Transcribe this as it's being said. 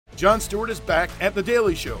Jon Stewart is back at The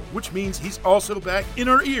Daily Show, which means he's also back in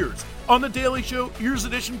our ears on The Daily Show Ears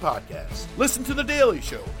Edition podcast. Listen to The Daily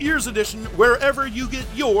Show Ears Edition wherever you get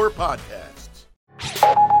your podcasts.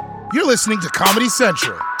 You're listening to Comedy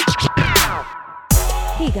Central.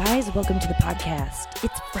 Hey guys, welcome to the podcast.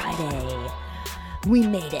 It's Friday. We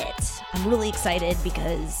made it. I'm really excited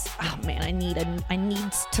because, oh man, I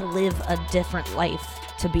need to live a different life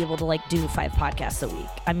to be able to do 5 podcasts a week.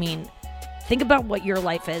 I mean, think about what your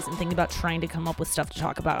life is and think about trying to come up with stuff to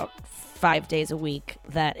talk about 5 days a week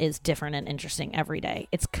that is different and interesting every day.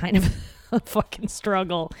 It's kind of a fucking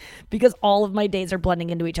struggle because all of my days are blending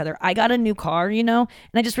into each other. I got a new car, and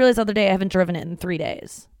I just realized the other day I haven't driven it in 3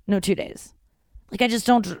 days. No, 2 days. I just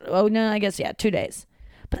don't, 2 days.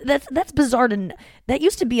 But that's bizarre. That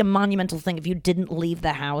used to be a monumental thing if you didn't leave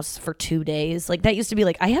the house for 2 days. That used to be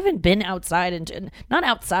I haven't been outside, and not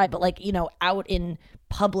outside, but out in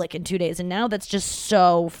public in 2 days. And now that's just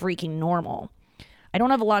so freaking normal. I don't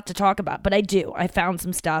have a lot to talk about, but I do. I found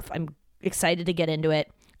some stuff. I'm excited to get into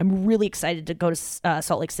it. I'm really excited to go to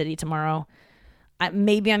Salt Lake City tomorrow.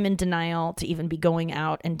 Maybe I'm in denial to even be going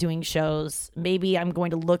out and doing shows. Maybe I'm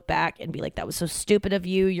going to look back and be like, that was so stupid of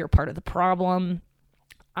you. You're part of the problem.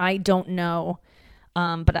 I don't know.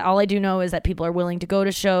 But all I do know is that people are willing to go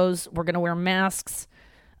to shows. We're going to wear masks.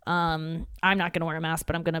 I'm not going to wear a mask,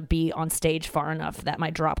 but I'm going to be on stage far enough that my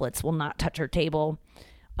droplets will not touch our table.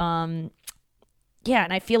 And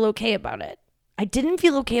I feel okay about it. I didn't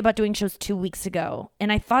feel okay about doing shows 2 weeks ago.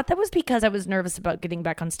 And I thought that was because I was nervous about getting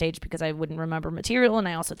back on stage because I wouldn't remember material. And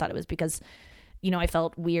I also thought it was because, I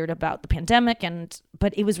felt weird about the pandemic.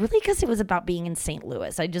 But it was really because it was about being in St.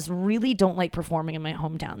 Louis. I just really don't like performing in my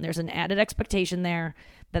hometown. There's an added expectation there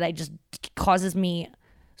that causes me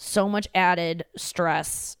so much added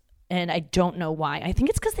stress. And I don't know why. I think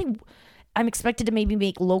it's because I'm expected to maybe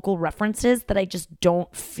make local references that I just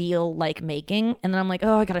don't feel like making. And then I'm like,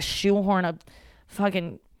 oh, I got to shoehorn a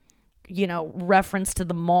fucking, reference to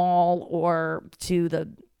the mall or to the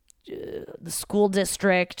school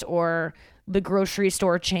district or the grocery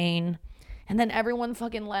store chain. And then everyone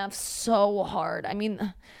fucking laughs so hard. I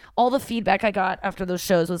mean, all the feedback I got after those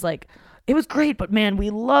shows was it was great, but man,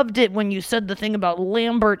 we loved it when you said the thing about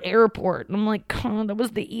Lambert Airport. And I'm like, oh, that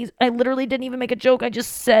was the easy. I literally didn't even make a joke. I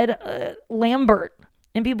just said Lambert.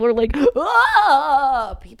 And people are like,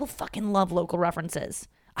 ah! People fucking love local references.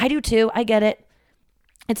 I do too. I get it.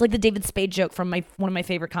 It's like the David Spade joke from one of my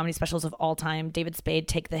favorite comedy specials of all time. David Spade,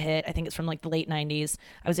 Take the Hit. I think it's from the late 90s.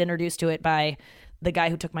 I was introduced to it by the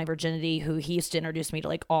guy who took my virginity, who he used to introduce me to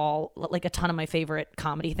a ton of my favorite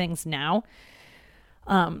comedy things now.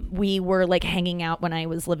 We were hanging out when I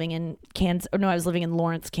was living in I was living in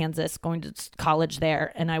Lawrence, Kansas, going to college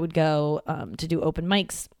there. And I would go to do open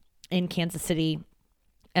mics in Kansas City.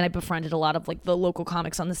 And I befriended a lot of the local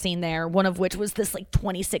comics on the scene there. One of which was this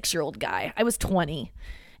 26-year-old guy. I was 20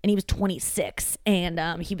 and he was 26.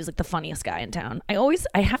 And he was the funniest guy in town.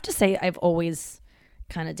 I have to say, I've always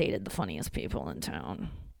kind of dated the funniest people in town.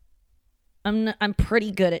 I'm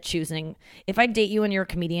pretty good at choosing. If I date you and you're a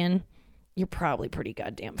comedian, you're probably pretty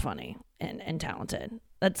goddamn funny and talented.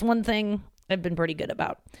 That's one thing I've been pretty good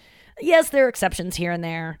about. Yes, there are exceptions here and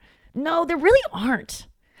there. No, there really aren't.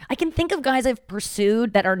 I can think of guys I've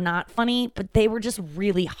pursued that are not funny, but they were just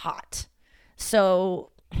really hot. So,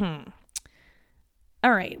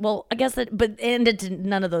 all right. Well, I guess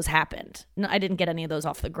none of those happened. No, I didn't get any of those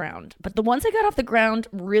off the ground. But the ones I got off the ground,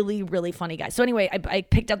 really, really funny guys. So anyway, I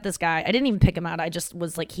picked up this guy. I didn't even pick him out. I just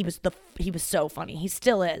was he was so funny. He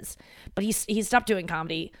still is. But he stopped doing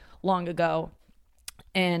comedy long ago.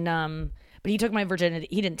 And but he took my virginity.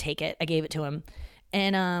 He didn't take it. I gave it to him.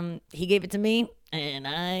 And he gave it to me, and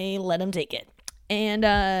I let him take it.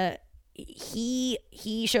 And he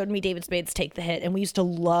showed me David Spade's Take the Hit, and we used to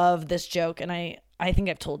love this joke. And I think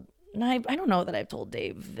I don't know that I've told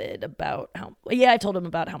David about I told him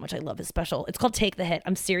about how much I love his special. It's called Take the Hit.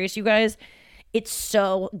 I'm serious, you guys. It's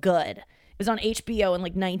so good. It was on HBO in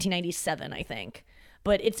 1997, I think.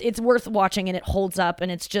 But it's worth watching, and it holds up, and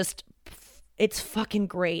it's fucking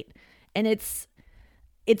great. And it's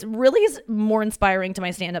really more inspiring to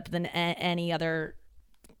my stand-up than any other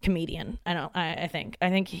comedian. I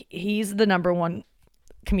think he's the number one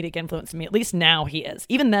comedic influence to me. At least now he is.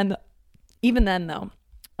 Even then though,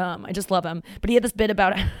 I just love him. But he had this bit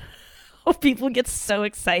about how people get so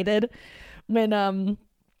excited when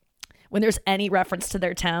there's any reference to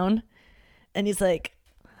their town, and he's like,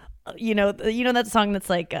 you know that song that's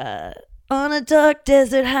on a dark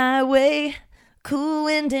desert highway, cool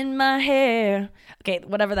wind in my hair. Okay,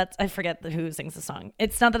 whatever that's, I forget who sings the song.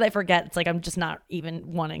 It's not that I forget. It's like I'm just not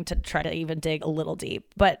even wanting to try to even dig a little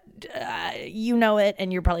deep. But you know it,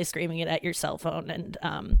 and you're probably screaming it at your cell phone. And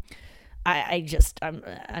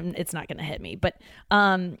it's not going to hit me. But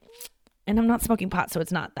and I'm not smoking pot, so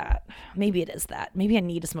it's not that. Maybe it is that. Maybe I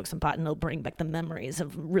need to smoke some pot, and it'll bring back the memories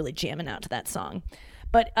of really jamming out to that song.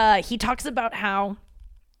 But he talks about how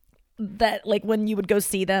that, like, when you would go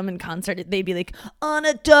see them in concert, they'd be like, on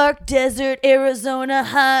a dark desert Arizona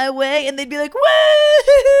highway, and they'd be like, woo,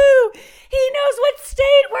 he knows what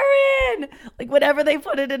state we're in, like whatever they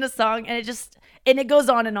put it in a song. And it goes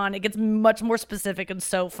on and on. It gets much more specific and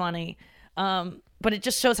so funny, but it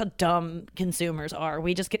just shows how dumb consumers are.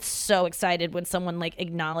 We just get so excited when someone like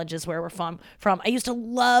acknowledges where we're from. I used to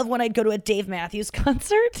love when I'd go to a Dave Matthews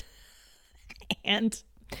concert and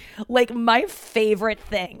like my favorite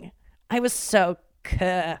thing, I was so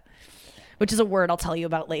which is a word I'll tell you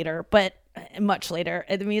about later, but much later.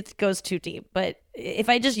 I mean, it goes too deep, but if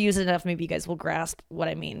I just use it enough, maybe you guys will grasp what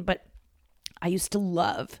I mean. But I used to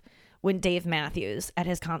love when Dave Matthews at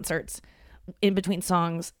his concerts, in between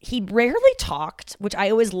songs, he rarely talked, which I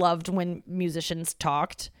always loved when musicians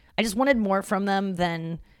talked. I just wanted more from them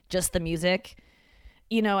than just the music.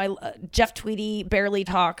 You know, Jeff Tweedy barely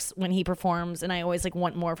talks when he performs, and I always like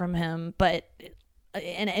want more from him. But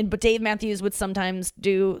Dave Matthews would sometimes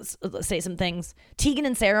say some things. Tegan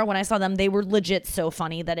and Sarah, when I saw them, they were legit so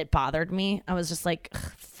funny that it bothered me. I was just like,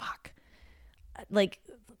 fuck. Like,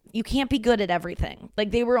 you can't be good at everything.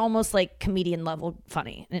 Like, they were almost like comedian level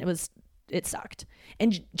funny, and it sucked.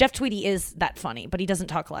 And Jeff Tweedy is that funny, but he doesn't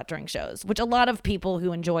talk a lot during shows, which a lot of people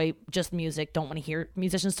who enjoy just music don't want to hear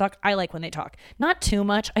musicians talk. I like when they talk. Not too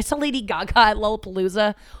much. I saw Lady Gaga at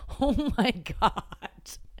Lollapalooza. Oh my God.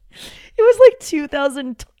 It was like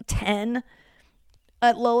 2010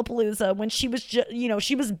 at Lollapalooza when she was just,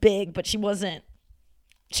 she was big, but it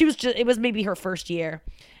was maybe her first year.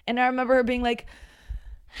 And I remember her being like,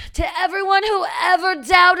 to everyone who ever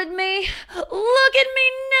doubted me, look at me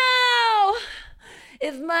now.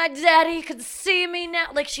 If my daddy could see me now.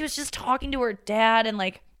 Like, she was just talking to her dad, and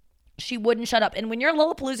like, she wouldn't shut up. And when you're at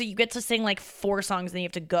Lollapalooza, you get to sing like 4 songs and then you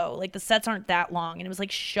have to go. Like, the sets aren't that long. And it was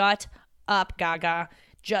like, shut up, Gaga.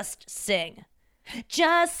 Just sing.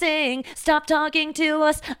 Just sing. Stop talking to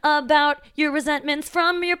us about your resentments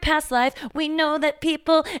from your past life. We know that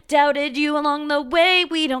people doubted you along the way.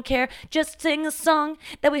 We don't care. Just sing a song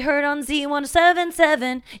that we heard on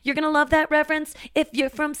Z1077. You're gonna love that reference if you're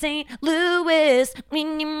from St. Louis.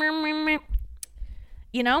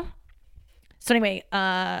 You know? So anyway,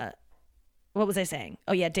 what was I saying?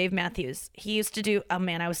 Oh yeah, Dave Matthews. He used to do, oh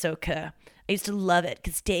man, I was so I used to love it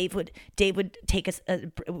because Dave would take us,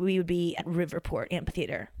 we would be at Riverport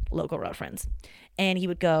Amphitheater, local reference, and he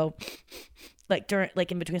would go like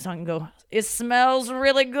in between a song and go, it smells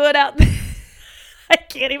really good out there. I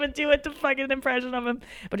can't even do it to fucking impression of him,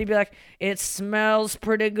 but he'd be like, it smells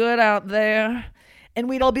pretty good out there. And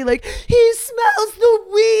we'd all be like, he smells the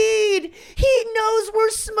weed. He knows we're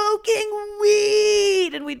smoking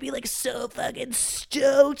weed. And we'd be like so fucking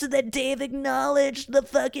stoked that Dave acknowledged the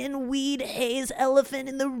fucking weed haze elephant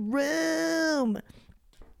in the room.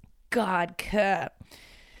 God, cuh.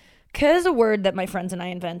 Cuh is a word that my friends and I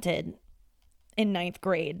invented in 9th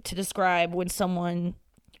grade to describe when someone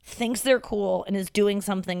thinks they're cool and is doing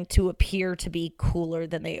something to appear to be cooler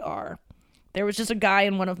than they are. There was just a guy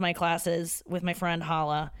in one of my classes with my friend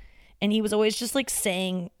Hala, and he was always just like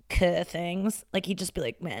saying "kuh" things. Like, he'd just be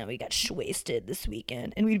like, man, we got shwasted this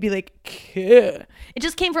weekend. And we'd be like, "Kuh." It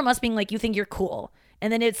just came from us being like, you think you're cool.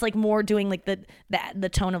 And then it's like more doing like the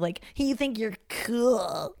tone of like, you think you're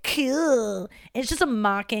cool. And it's just a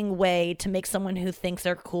mocking way to make someone who thinks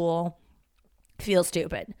they're cool feel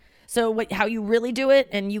stupid. So how you really do it,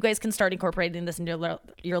 and you guys can start incorporating this into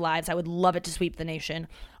your lives. I would love it to sweep the nation.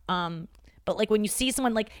 But like when you see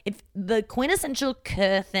someone, like if the quintessential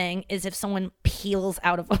 "kuh" thing is if someone peels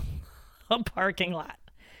out of a parking lot,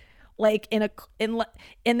 like and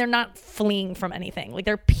they're not fleeing from anything, like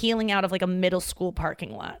they're peeling out of like a middle school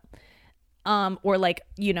parking lot, or like,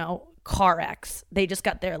 car wrecks. They just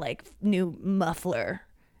got their like new muffler,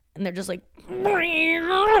 and they're just like,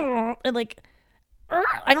 and like,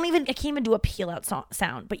 I can't even do a peel out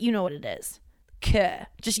sound, but you know what it is. "Kuh."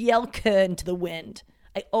 Just yell "kuh" into the wind.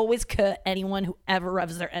 I always "kuh" anyone who ever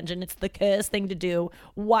revs their engine. It's the "kuhest" thing to do.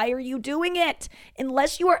 Why are you doing it?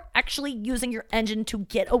 Unless you are actually using your engine to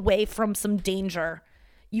get away from some danger,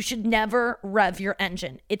 you should never rev your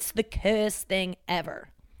engine. It's the "kuhest" thing ever.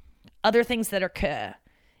 Other things that are "kuh"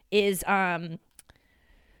 is, oh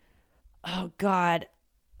God,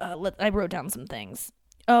 I wrote down some things.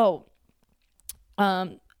 Oh,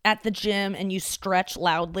 at the gym and you stretch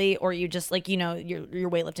loudly, or you just like, you're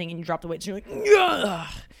weightlifting and you drop the weights and you're like, ugh.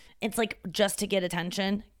 It's like just to get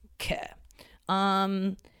attention.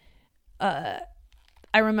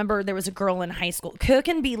 I remember there was a girl in high school.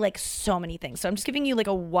 Can be like so many things. So I'm just giving you like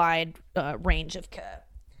a wide range of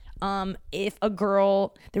if there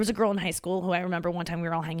was a girl in high school who I remember one time we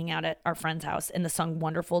were all hanging out at our friend's house and the song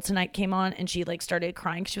Wonderful Tonight came on and she like started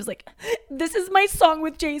crying. She was like, this is my song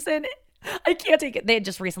with Jason. I can't take it. They had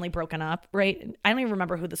just recently broken up, right? I don't even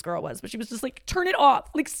remember who this girl was, but she was just like, turn it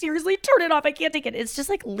off. Like, seriously, turn it off. I can't take it. It's just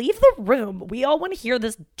like, leave the room. We all want to hear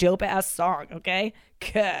this dope ass song, okay?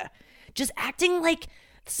 Just acting like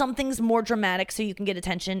something's more dramatic so you can get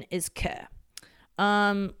attention is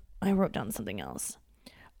I wrote down something else.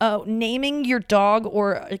 Oh, naming your dog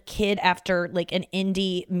or a kid after like an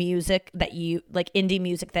indie music that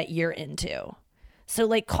you're into. So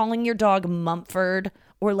like calling your dog Mumford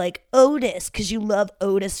or like Otis because you love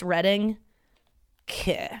Otis Redding.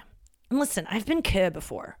 And listen, I've been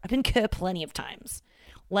before. I've been plenty of times.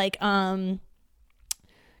 Like, God,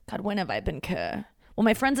 when have I been Well,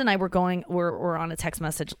 my friends and I were on a text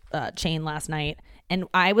message chain last night, and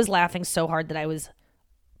I was laughing so hard that I was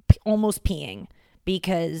almost peeing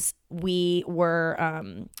because we were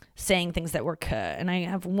saying things that were and I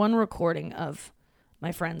have one recording of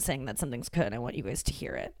my friend saying that something's and I want you guys to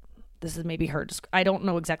hear it. This is maybe her. I don't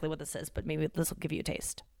know exactly what this is, but maybe this will give you a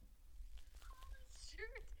taste.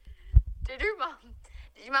 Did your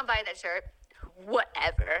mom buy that shirt?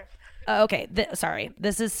 Whatever. Okay,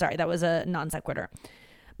 that was a non sequitur.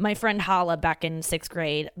 My friend Hala back in 6th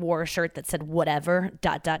grade wore a shirt that said whatever, ...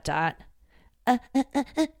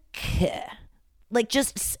 Like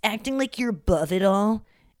just acting like you're above it all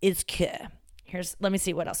is let me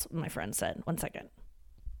see what else my friend said. 1 second.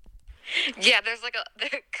 Yeah, there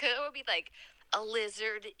would be like a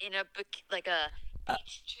lizard in a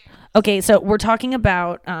beach chair. Okay, so we're talking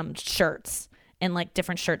about shirts and like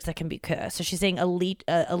different shirts that can be So she's saying a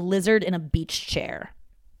lizard in a beach chair.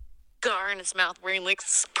 Gar in his mouth wearing like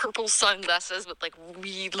purple sunglasses with like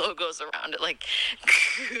weed logos around it. Like,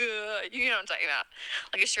 you know what I'm talking about.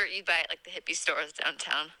 Like a shirt you'd buy at like the hippie stores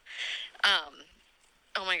downtown.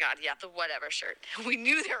 Oh my God, yeah, the whatever shirt. We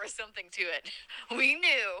knew there was something to it. We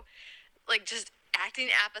knew, like, just acting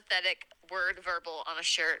apathetic, word verbal on a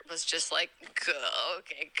shirt was just like,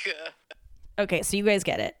 Okay, so you guys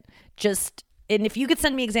get it. And if you could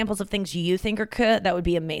send me examples of things you think are that would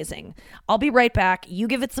be amazing. I'll be right back. You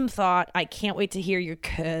give it some thought. I can't wait to hear your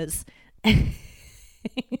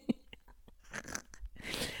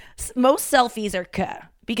Most selfies are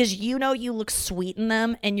because you look sweet in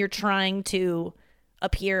them and you're trying to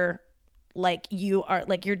appear like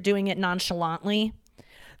you're doing it nonchalantly.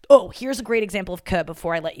 Oh, here's a great example of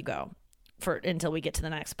before I let you go until we get to the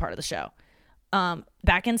next part of the show.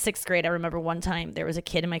 Back in 6th grade, I remember one time there was a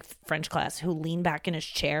kid in my French class who leaned back in his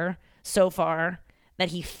chair so far that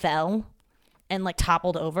he fell and like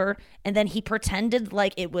toppled over. And then he pretended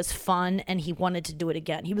like it was fun and he wanted to do it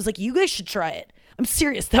again. He was like, you guys should try it. I'm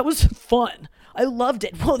serious. That was fun. I loved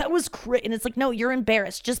it. Whoa, that was great. And it's like, no, you're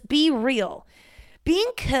embarrassed. Just be real.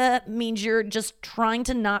 Being means you're just trying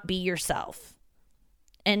to not be yourself.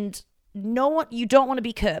 And you don't want to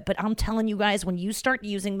be but I'm telling you guys, when you start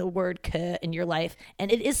using the word in your life,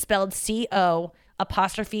 and it is spelled CO'UHL,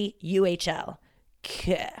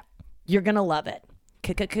 you're going to love it.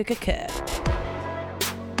 You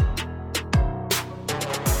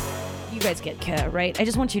guys get right? I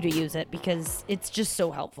just want you to use it because it's just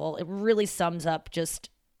so helpful. It really sums up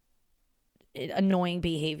just annoying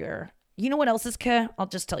behavior. You know what else is I'll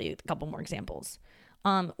just tell you a couple more examples.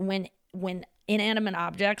 When inanimate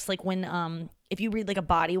objects, like when if you read like a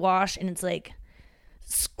body wash and it's like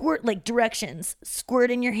squirt, like directions,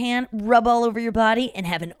 squirt in your hand, rub all over your body and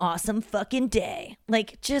have an awesome fucking day.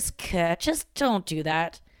 Like just don't do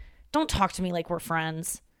that. Don't talk to me like we're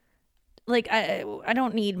friends. Like I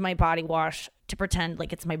don't need my body wash to pretend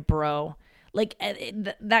like it's my bro. Like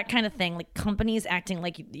that kind of thing. Like companies acting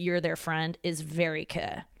like you're their friend is very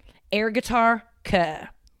Air guitar,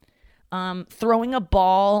 throwing a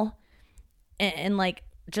ball and like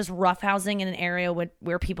just roughhousing in an area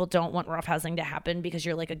where people don't want roughhousing to happen because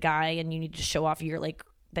you're like a guy and you need to show off you're like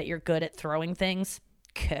that you're good at throwing things.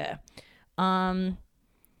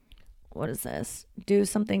 What is this? Do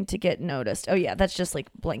something to get noticed. Oh yeah, that's just like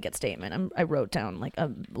blanket statement. I wrote down like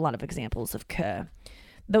a lot of examples of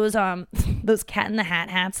those Cat in the Hat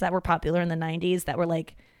hats that were popular in the 90s that were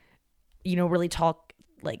like, really tall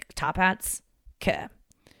like top hats.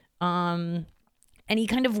 Any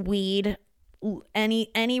kind of weed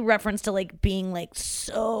any reference to like being like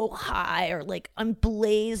so high or like I'm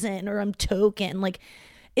blazing or I'm token. Like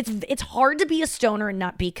it's hard to be a stoner and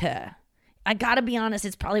not be cuh. I gotta be honest,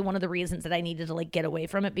 it's probably one of the reasons that I needed to like get away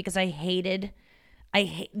from it, because I hate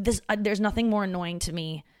this. There's nothing more annoying to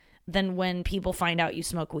me than when people find out you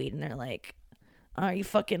smoke weed and they're like, are you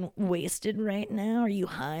fucking wasted right now? Are you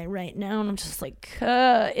high right now? And I'm just like,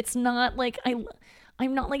 it's not like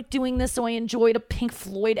I'm not like doing this so I enjoyed a Pink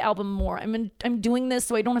Floyd album more. I'm doing this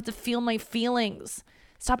so I don't have to feel my feelings.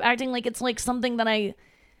 Stop acting like it's like something that I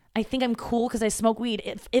think I'm cool because I smoke weed.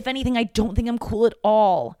 If anything, I don't think I'm cool at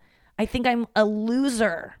all. I think I'm a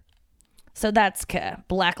loser. So that's kuh.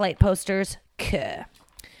 Blacklight posters, kuh.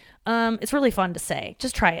 It's really fun to say.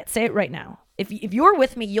 Just try it. Say it right now. If you're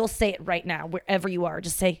with me, you'll say it right now, wherever you are.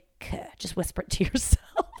 Just say kuh. Just whisper it to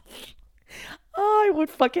yourself. Oh, I would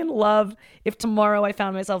fucking love if tomorrow I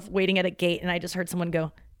found myself waiting at a gate and I just heard someone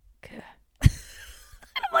go, kuh. And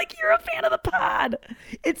I'm like, you're a fan of the pod.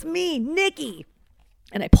 It's me, Nikki.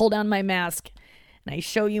 And I pull down my mask and I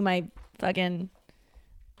show you my fucking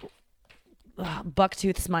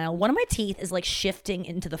bucktooth smile. One of my teeth is like shifting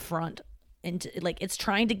into the front, into like it's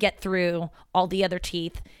trying to get through all the other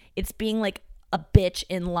teeth. It's being like a bitch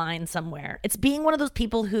in line somewhere. It's being one of those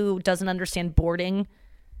people who doesn't understand boarding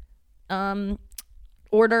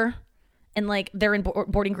order, and like they're in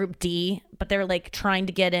boarding group D, but they're like trying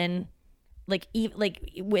to get in like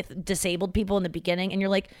with disabled people in the beginning, and you're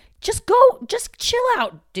like, just chill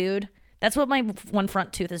out, dude. That's what my one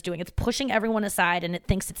front tooth is doing. It's pushing everyone aside, and it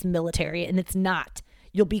thinks it's military, and it's not.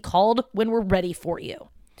 You'll be called when we're ready for you.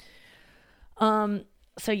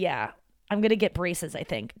 So yeah, I'm gonna get braces, I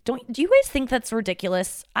think. Do you guys think that's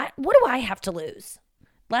ridiculous? What do I have to lose?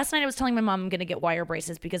 Last night I was telling my mom I'm gonna get wire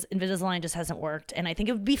braces because Invisalign just hasn't worked, and I think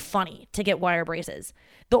it would be funny to get wire braces.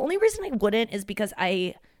 The only reason I wouldn't is because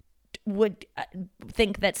I would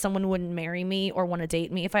think that someone wouldn't marry me or want to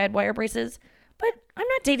date me if I had wire braces. But I'm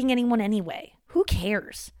not dating anyone anyway. Who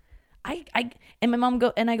cares? And my mom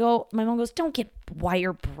goes, don't get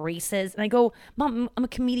wire braces. And I go, Mom, I'm a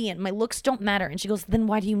comedian. My looks don't matter. And she goes, then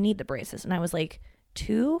why do you need the braces? And I was like,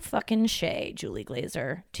 too fucking shay, Julie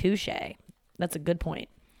Glazer. Touche. That's a good point.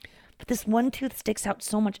 But this one tooth sticks out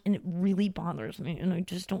so much and it really bothers me. And I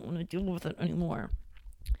just don't want to deal with it anymore.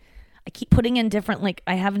 I keep putting in different, like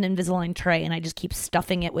I have an Invisalign tray and I just keep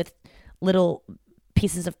stuffing it with little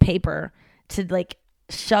pieces of paper to like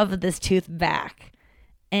shove this tooth back.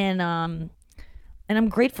 And I'm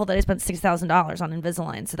grateful that I spent $6,000 on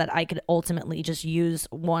Invisalign so that I could ultimately just use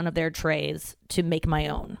one of their trays to make my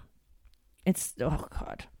own. Oh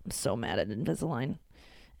God, I'm so mad at Invisalign.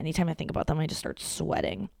 Anytime I think about them, I just start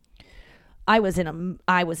sweating. I was in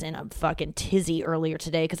a fucking tizzy earlier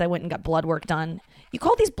today because I went and got blood work done. You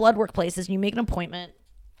call these blood work places and you make an appointment.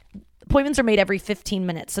 Appointments are made every 15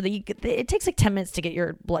 minutes. So it takes like 10 minutes to get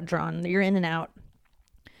your blood drawn. You're in and out.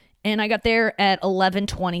 And I got there at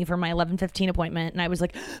 11:20 for my 11:15 appointment. And I was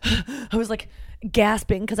like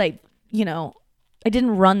gasping because I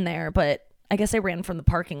didn't run there, but I guess I ran from the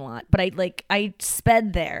parking lot. But I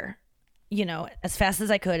sped there, as fast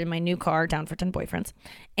as I could in my new car, down for 10 boyfriends.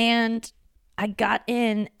 And I got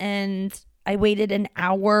in and I waited an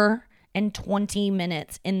hour and 20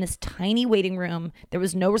 minutes in this tiny waiting room. There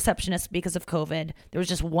was no receptionist because of COVID. There was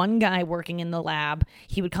just one guy working in the lab.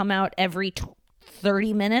 He would come out every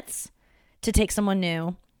 30 minutes to take someone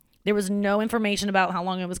new. There was no information about how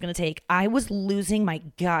long it was going to take. I was losing my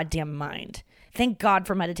goddamn mind. Thank God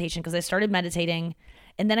for meditation, because I started meditating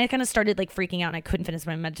and then I kind of started like freaking out and I couldn't finish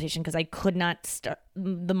my meditation because I could not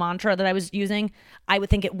the mantra that I was using. I would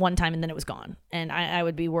think it one time and then it was gone. And I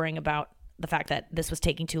would be worrying about the fact that this was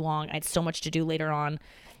taking too long. I had so much to do later on.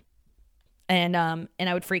 And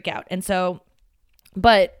I would freak out. And so,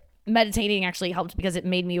 but meditating actually helped because it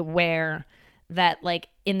made me aware that like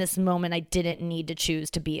in this moment, I didn't need to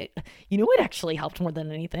choose to be, what actually helped more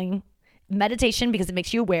than anything? Meditation, because it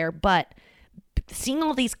makes you aware, but seeing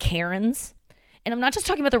all these Karens, and I'm not just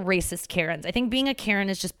talking about the racist Karens. I think being a Karen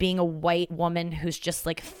is just being a white woman who's just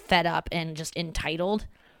like fed up and just entitled.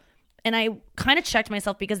 And I kind of checked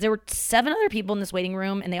myself because there were 7 other people in this waiting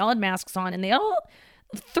room and they all had masks on and 3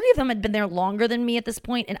 of them had been there longer than me at this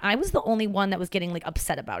point. And I was the only one that was getting like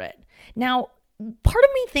upset about it. Now, part of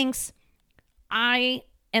me thinks I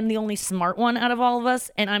am the only smart one out of all of us.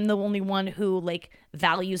 And I'm the only one who like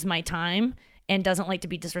values my time and doesn't like to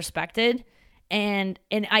be disrespected. And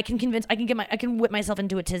I can whip myself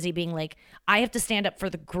into a tizzy being like, I have to stand up for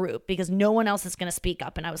the group because no one else is going to speak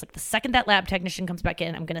up. And I was like, the second that lab technician comes back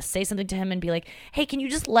in, I'm going to say something to him and be like, hey, can you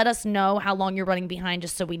just let us know how long you're running behind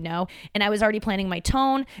just so we know? And I was already planning my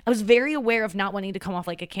tone. I was very aware of not wanting to come off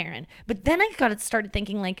like a Karen. But then I started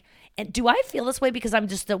thinking like, do I feel this way because I'm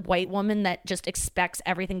just a white woman that just expects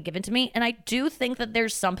everything given to me? And I do think that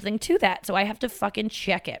there's something to that. So I have to fucking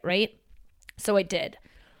check it, right? So I did.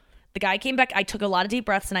 The guy came back. I took a lot of deep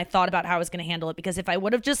breaths and I thought about how I was going to handle it, because if I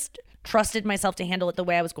would have just trusted myself to handle it the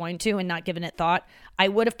way I was going to and not given it thought, I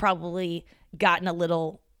would have probably gotten a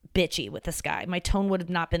little bitchy with this guy. My tone would have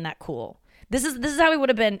not been that cool. This is how it would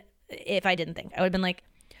have been if I didn't think. I would have been like,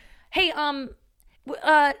 hey, how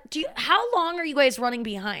long are you guys running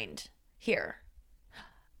behind here?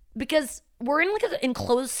 Because we're in like an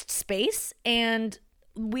enclosed space and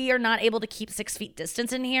we are not able to keep 6 feet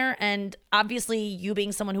distance in here. And obviously you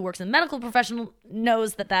being someone who works in the medical profession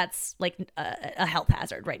knows that that's like a health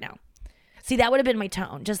hazard right now. See, that would have been my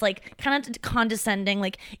tone. Just like kind of condescending,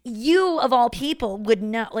 like you of all people would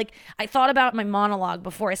know. Like I thought about my monologue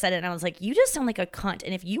before I said it and I was like, you just sound like a cunt.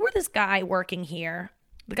 And if you were this guy working here,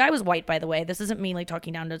 the guy was white, by the way. This isn't me like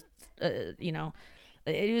talking down to,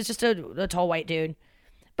 it was just a tall white dude.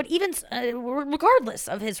 But even regardless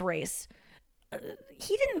of his race,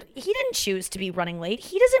 he didn't choose to be running late.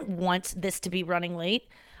 He doesn't want this to be running late.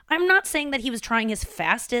 I'm not saying that he was trying his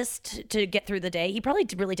fastest to get through the day. He probably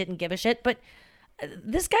really didn't give a shit. But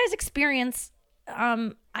this guy's experience,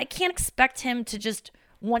 I can't expect him to just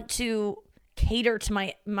want to cater to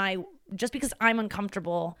my just because I'm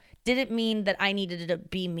uncomfortable didn't mean that I needed to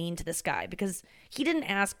be mean to this guy, because he didn't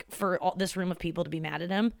ask for this room of people to be mad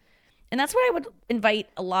at him. And that's what I would invite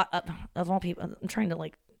a lot of all people. I'm talking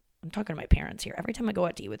to my parents here. Every time I go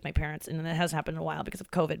out to eat with my parents, and it hasn't happened in a while because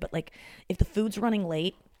of COVID, but like if the food's running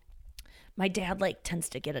late, my dad like tends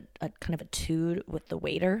to get a kind of a tude with the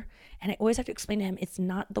waiter. And I always have to explain to him, it's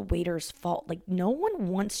not the waiter's fault. Like no one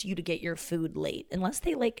wants you to get your food late unless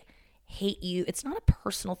they like hate you. It's not a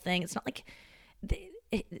personal thing. It's not like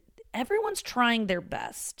everyone's trying their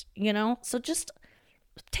best, you know? So just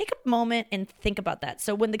take a moment and think about that.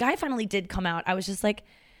 So when the guy finally did come out, I was just like,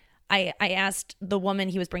 I asked the woman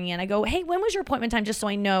he was bringing in, I go, hey, when was your appointment time? Just so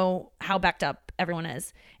I know how backed up everyone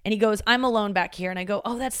is. And he goes, I'm alone back here. And I go,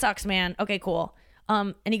 oh, that sucks, man. Okay, cool.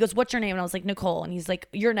 And he goes, what's your name? And I was like, Nicole. And he's like,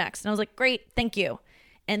 you're next. And I was like, great, thank you.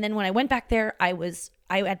 And then when I went back there, I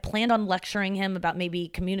had planned on lecturing him about maybe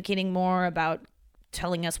communicating more, about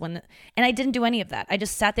telling us when, and I didn't do any of that. I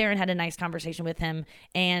just sat there and had a nice conversation with him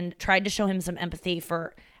and tried to show him some empathy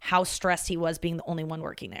for how stressed he was being the only one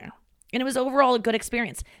working there. And it was overall a good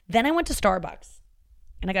experience. Then I went to Starbucks,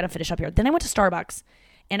 and I got to finish up here. Then I went to Starbucks,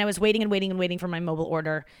 and I was waiting for my mobile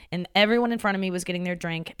order, and everyone in front of me was getting their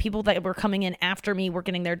drink. People that were coming in after me were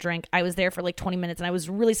getting their drink. I was there for like 20 minutes, and I was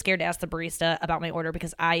really scared to ask the barista about my order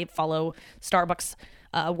because I follow Starbucks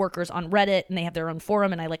workers on Reddit, and they have their own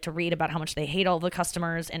forum, and I like to read about how much they hate all the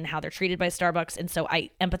customers and how they're treated by Starbucks. And so I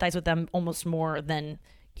empathize with them almost more than,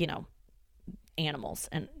 animals.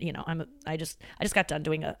 And I just got done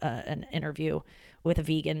doing an interview with a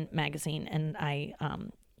vegan magazine, and I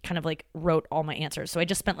kind of like wrote all my answers. So I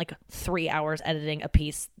just spent like 3 hours editing a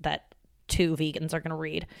piece that 2 vegans are going to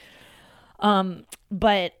read.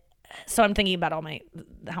 But so I'm thinking about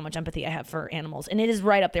how much empathy I have for animals, and it is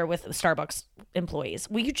right up there with Starbucks employees.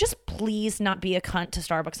 Will you just please not be a cunt to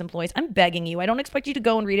Starbucks employees? I'm begging you. I don't expect you to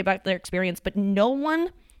go and read about their experience, but no one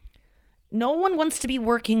wants to be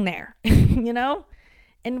working there,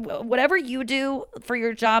 And whatever you do for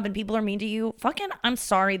your job and people are mean to you, I'm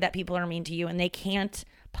sorry that people are mean to you, and they can't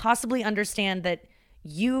possibly understand that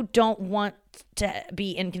you don't want to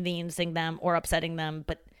be inconveniencing them or upsetting them,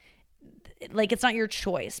 but like it's not your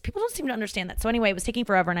choice. People don't seem to understand that. So anyway, it was taking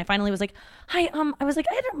forever, and I finally was like, hi, I was like,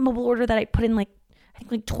 I had a mobile order that I put in I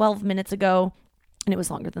think 12 minutes ago, and it was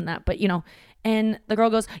longer than that, but and the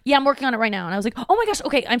girl goes, yeah, I'm working on it right now. And I was like, oh my gosh,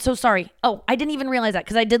 okay, I'm so sorry. Oh, I didn't even realize that,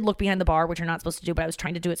 because I did look behind the bar, which you're not supposed to do, but I was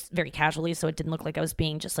trying to do it very casually, so it didn't look like I was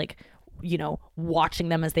being just like, watching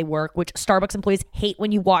them as they work, which Starbucks employees hate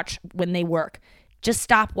when you watch when they work. Just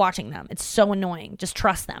stop watching them. It's so annoying. Just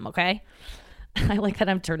trust them, okay? I like that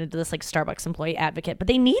I'm turned into this like Starbucks employee advocate, but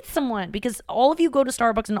they need someone, because all of you go to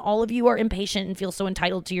Starbucks and all of you are impatient and feel so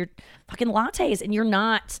entitled to your fucking lattes, and you're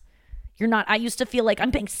not. I used to feel like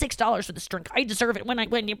I'm paying $6 for this drink. I deserve it when I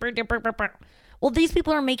win. Well, these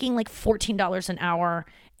people are making like $14 an hour,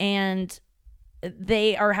 and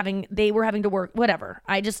they were having to work, whatever.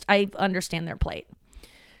 I understand their plight.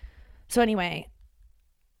 So anyway,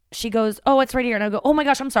 she goes, oh, it's right here. And I go, oh my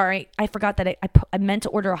gosh, I'm sorry. I forgot that I meant to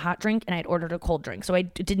order a hot drink and I had ordered a cold drink. So I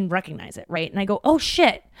didn't recognize it, right? And I go, oh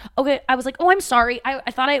shit. Okay. I was like, oh, I'm sorry.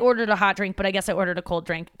 I thought I ordered a hot drink, but I guess I ordered a cold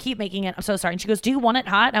drink. Keep making it. I'm so sorry. And she goes, do you want it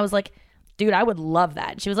hot? And I was like, dude, I would love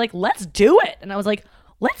that. And she was like, let's do it. And I was like,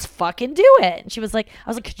 let's fucking do it. And she was like, I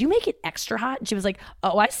was like, could you make it extra hot? And she was like,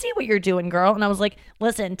 oh, I see what you're doing, girl. And I was like,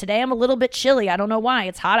 listen, today I'm a little bit chilly. I don't know why.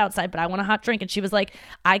 It's hot outside, but I want a hot drink. And she was like,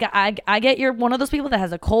 I get you're one of those people that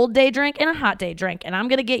has a cold day drink and a hot day drink. And I'm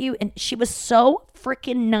going to get you. And she was so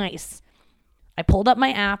freaking nice. I pulled up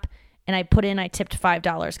my app and I tipped $5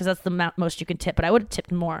 because that's the most you can tip. But I would have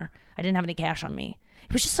tipped more. I didn't have any cash on me.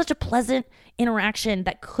 It was just such a pleasant interaction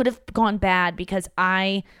that could have gone bad because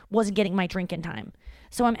I wasn't getting my drink in time.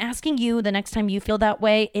 So I'm asking you, the next time you feel that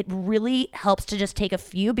way, it really helps to just take a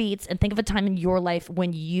few beats and think of a time in your life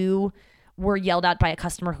when you were yelled at by a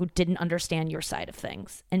customer who didn't understand your side of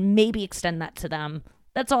things, and maybe extend that to them.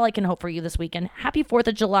 That's all I can hope for you this weekend. Happy 4th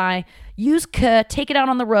of July. Use K. Take it out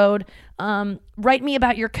on the road. Write me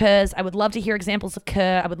about your Ks. I would love to hear examples of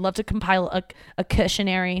K. I would love to compile a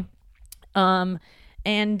K-tionary.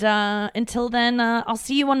 And until then, I'll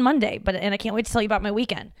see you on Monday. And I can't wait to tell you about my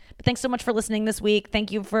weekend. But thanks so much for listening this week.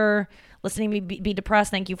 Thank you for listening to me be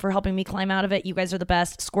depressed. Thank you for helping me climb out of it. You guys are the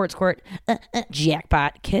best. Squirt, squirt.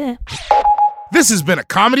 Jackpot. This has been a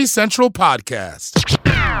Comedy Central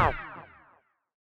podcast.